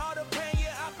with, all the pain,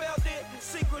 yeah, I felt it.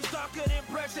 Secrets darker than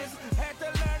precious. Had to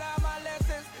learn all my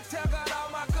lessons. Tell God all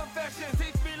my confessions.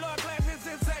 Teach me, Lord, classes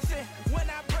in session. When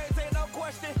I praise, ain't no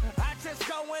question. I just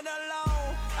going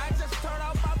alone. I just turn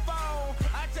off my phone.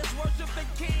 I just worship the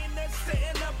King that's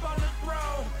sitting up on the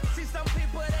throne. See, some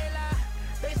people, they lie.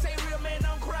 They say real men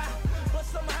don't cry. But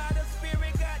somehow the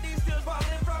Spirit got these tears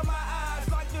falling from my eyes.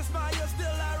 Like this smile,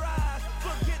 still I rise.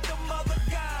 Forget the mother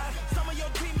God. Some of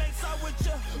your teammates are with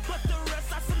you, but the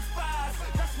rest are some spies.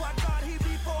 That's why God, he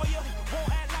before you. Won't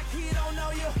act like he don't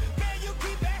know you. Man, you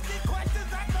keep asking questions.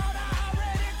 I thought I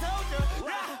already told you.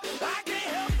 I can't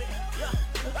help it.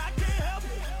 I can't help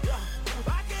it.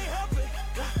 I can't help it.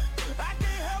 I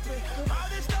can't help it. All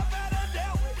this stuff I done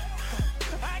dealt with.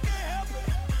 I can't help it.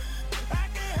 I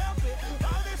can't help it.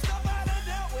 All this stuff I done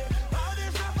dealt with. All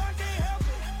this stuff I can't help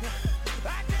it.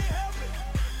 I can't help it.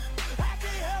 I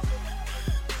can't help it.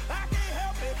 I can't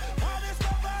help it. All this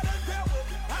stuff I done dealt with.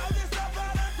 All this stuff I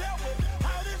done dealt with.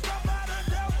 All this stuff I done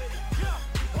dealt with. Yeah,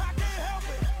 I can't help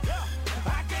it. Yeah,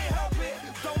 I can't help it.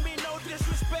 Don't mean no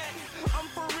disrespect. I'm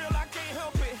for real, I can't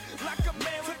help it. Like a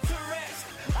man with Tourette's.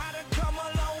 I done come a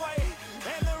long way,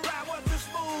 and the ride wasn't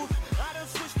smooth. I done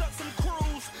switched up some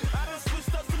crews. I done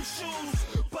switched up some shoes.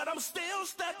 But I'm still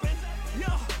stepping.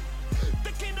 Yeah,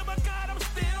 the kingdom of God, I'm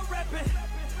still repping.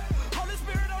 Holy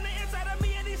Spirit on the inside of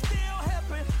me, and he's still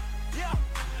helping. Yeah,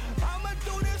 I'ma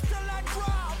do this till I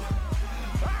drop.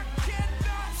 I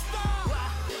cannot stop.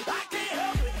 I can't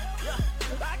help it. Yeah,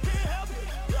 I can't help it.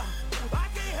 Yeah, I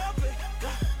can't help it.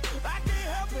 Yeah, I can't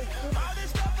help it. All this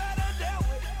stuff I done dealt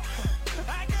with.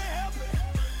 I can't help it.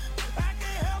 I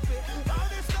can't help it. All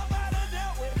this stuff I done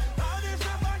dealt with. All this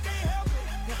stuff I can't help it.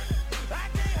 I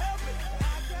can't help it.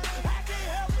 I can't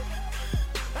help it.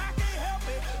 I can't help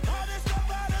it. All this stuff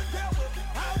I done dealt with.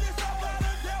 All this stuff I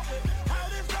done dealt with. All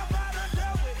this stuff I done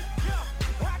dealt with. Yeah,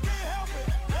 I can't help it.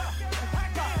 Yeah, I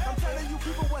can't help it. I'm telling you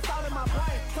people what's all in my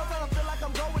brain. Sometimes I feel like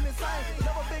I'm going insane.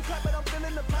 Never been cut, but I'm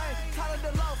feeling the pain. Tired of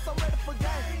the loss, I'm ready for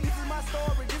game. This is my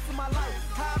story, this is my life.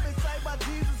 How I've been saved by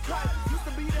Jesus Christ. Used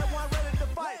to be that one ready to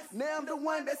fight. Now I'm the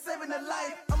one that's saving the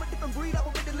life. I'm a different breed, I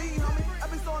will be the lead, homie.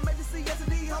 I've been so emergency, yes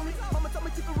indeed, homie. Mama told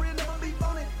me keep it real, never be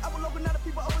phony. I will open out the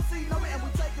people overseas, homie. And we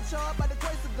take a charge by the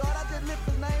grace of God. I just lift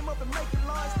his name up and make it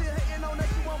large. Still hating on us,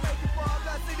 you won't make it far.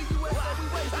 God see the US, so we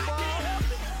waste the ball. I can't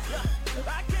help it. Yeah,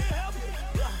 I can't help it.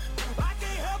 Yeah, I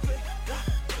can't help it.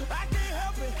 Yeah, I can't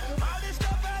help it. All this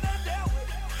stuff I done dealt with.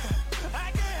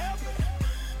 I can't help it.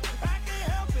 I can't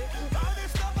help it. All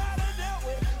this stuff I done dealt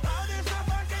with. All this stuff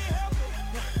I can't help it.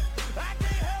 I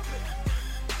can't help it.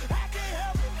 I can't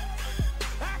help it.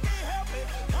 I can't help it.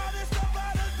 All this stuff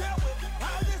I done dealt with.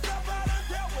 All this stuff I done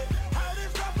dealt with. All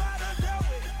this stuff I done dealt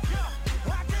with. Yeah,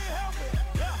 I can't help it.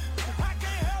 Yeah, I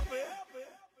can't help it.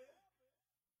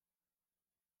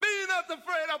 Be not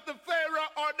afraid of the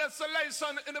Pharaoh or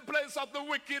desolation in the place of the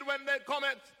wicked when they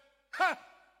comment. Ha!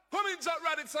 Come in, Jack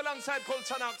Radix alongside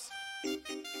Culture Knox.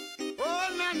 Oh,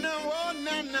 na, na, oh,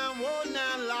 na, na, oh, na,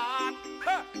 Lord.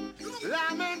 Ha!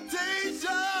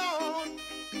 Lamentation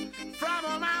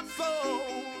from my soul.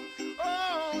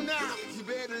 Oh, now you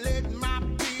better let my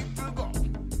people go.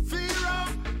 Pharaoh,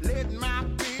 let my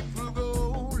people go.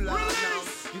 Lord, now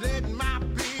you let my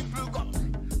people go.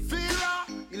 Pharaoh,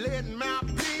 you let my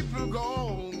people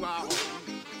go. Wow.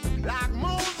 Like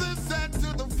Moses said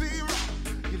to the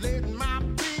Pharaoh, you let my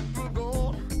people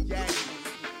go. Yeah.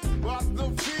 But the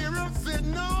Pharaoh said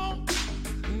no.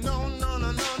 No, no,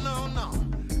 no, no, no, no.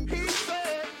 He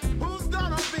said, who's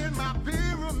gonna build my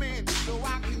pyramid so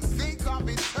I can think of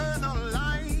eternal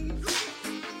life?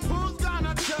 Who's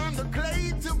gonna turn the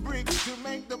clay to bricks to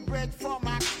make the bread for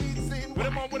my kids in What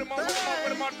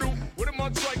am I do? What am I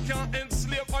try can't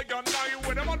enslave I got now?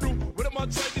 What am I do? What am I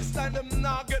try this time them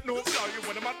not get no value?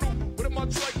 What am I do? What am I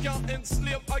try can't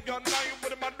enslave I got now?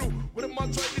 What am I do? What am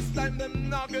I try this time them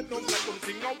not get no value?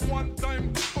 Something at one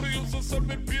time for you to serve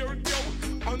me beer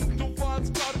yo. And to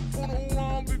fast God for no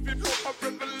one with it for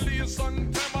a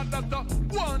revelation time that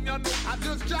One, you know. I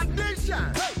just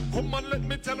tradition. Hey, come on, let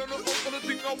me tell you about the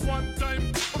thing of one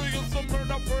time. But you used to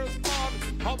murder first part.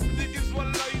 How the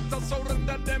Israelites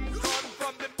surrender them gone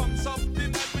from the banks of the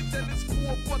night. We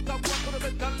telescope what I want to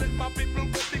better let my people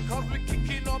go because we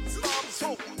kicking up storms.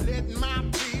 So let my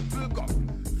people go.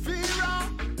 Fear,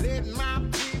 let my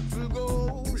people go.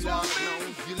 Lord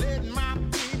knows you let my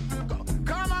people go.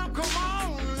 Come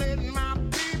on, let my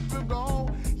people go.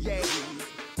 Yeah.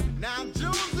 Now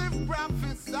Joseph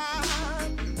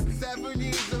prophesied 7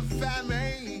 years of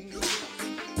famine.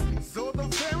 So the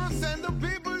Pharaoh sent the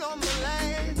people on the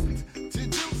land to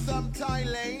do some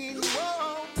toiling.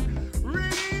 Whoa.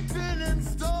 Reaping and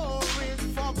storing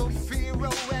for the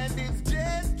Pharaoh and his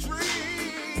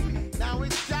gentry. Now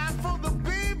it's time for the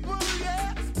people,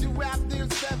 yes, to have their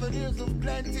 7 years of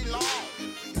plenty, Lord.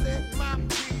 Let my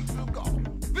people go.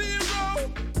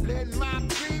 Pharaoh, let my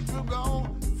people go.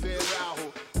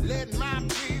 Pharaoh, let my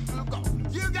people go.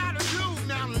 You gotta do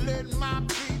now, let my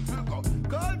people go.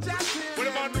 Go just here. what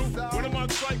am I do? What am I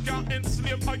try can't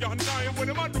enslave I got nine? What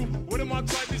am I do? What am I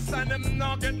try this time them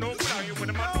not get no blind? What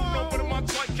am I do? No, what am I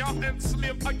try can't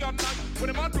enslave I got nine? What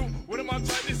am I do? What am I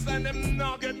try this time them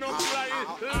not get no blind?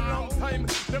 Long time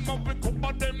them have we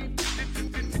cover them.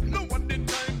 No one the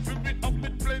time to be up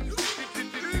with plenty.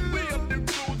 We have the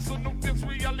roots so no this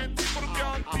reality. People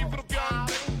can't take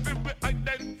people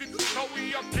identity. Now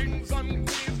we are kings and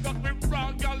queens got we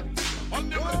royalty. All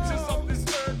the riches of this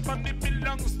earth and it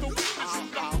belongs to us.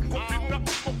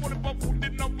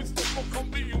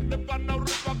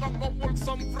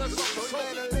 Some fresh so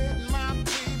let my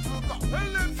people go.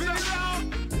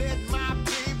 Let my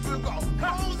people go.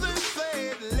 Moses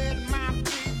said, let my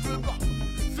people go.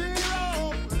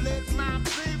 Pharaoh, let my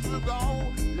people go.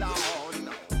 Lord,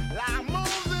 no. Like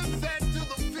Moses said to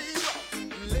the Pharaoh,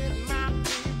 let my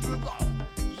people go.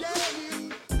 Yes,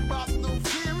 but the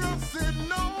Pharaoh said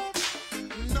no.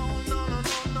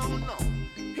 No.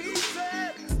 He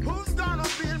said, who's gonna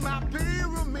build my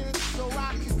pyramid so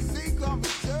I can seek of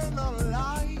eternal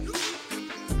life?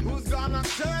 Who's gonna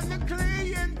turn the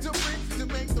clay into bricks to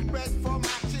make the bread for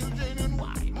my children and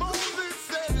wife? Moses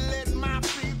said, let my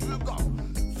people go.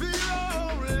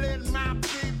 Pharaoh, let my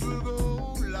people go.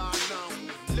 Lord, no,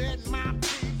 let my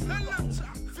people go.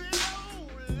 Pharaoh,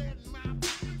 let my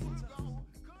people go.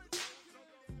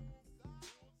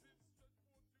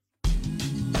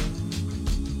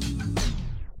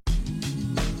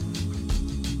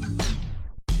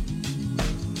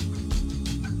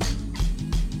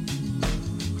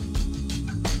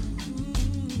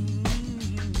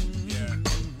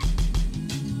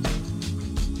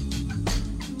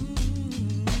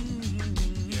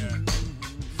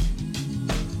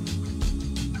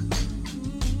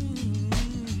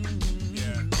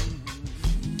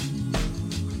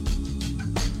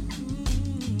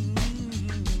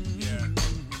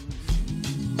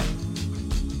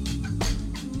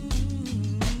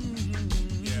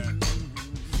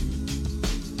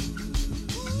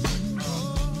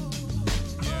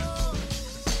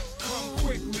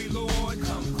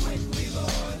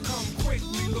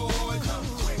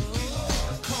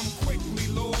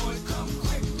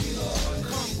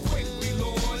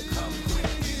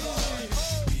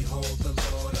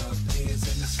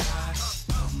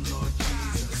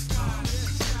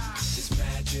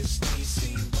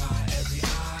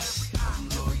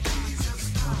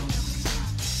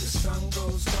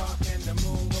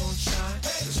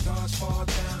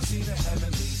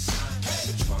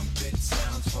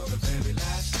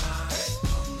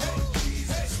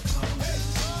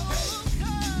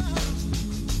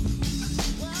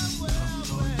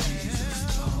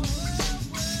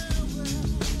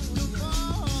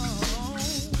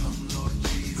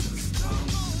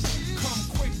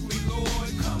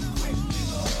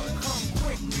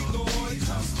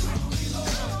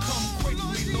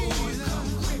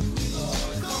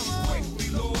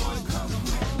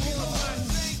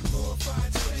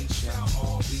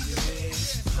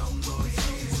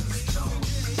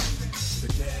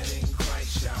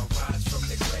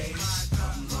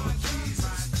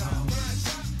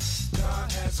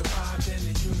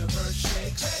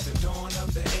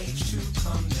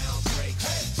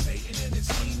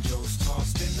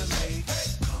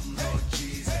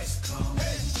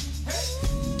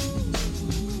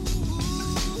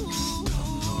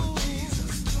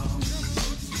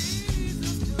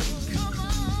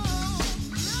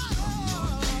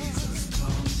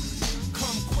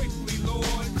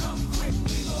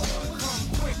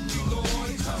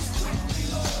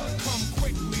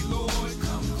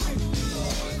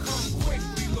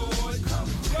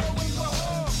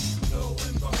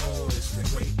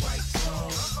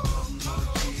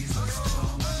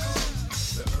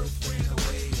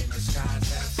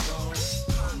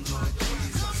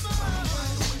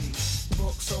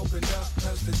 opened up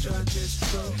cause the judge is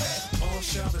true. All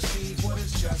shall receive what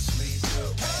is justly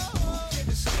due. Who can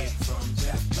escape from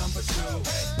death? Number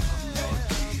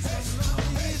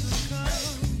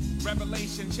 2.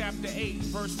 Revelation chapter 8,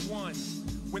 verse 1.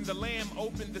 When the Lamb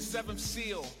opened the 7th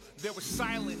seal, there was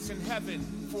silence in heaven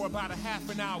for about a half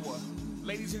an hour.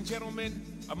 Ladies and gentlemen,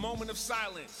 a moment of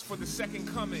silence for the second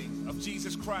coming of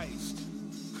Jesus Christ.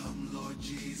 Come, Lord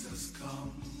Jesus,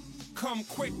 come. Come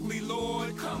quickly,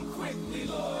 Lord. Come quickly,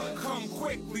 Lord. Come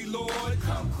quickly, Lord.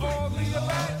 Come quickly, all the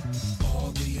elect.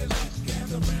 All the elect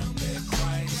gather round their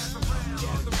Christ.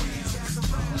 Gather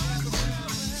round.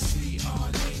 See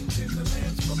our names in the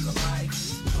Lamb's Book of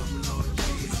Life. Come, Lord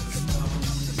Jesus, come.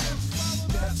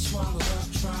 Death swallowed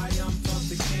up, triumph.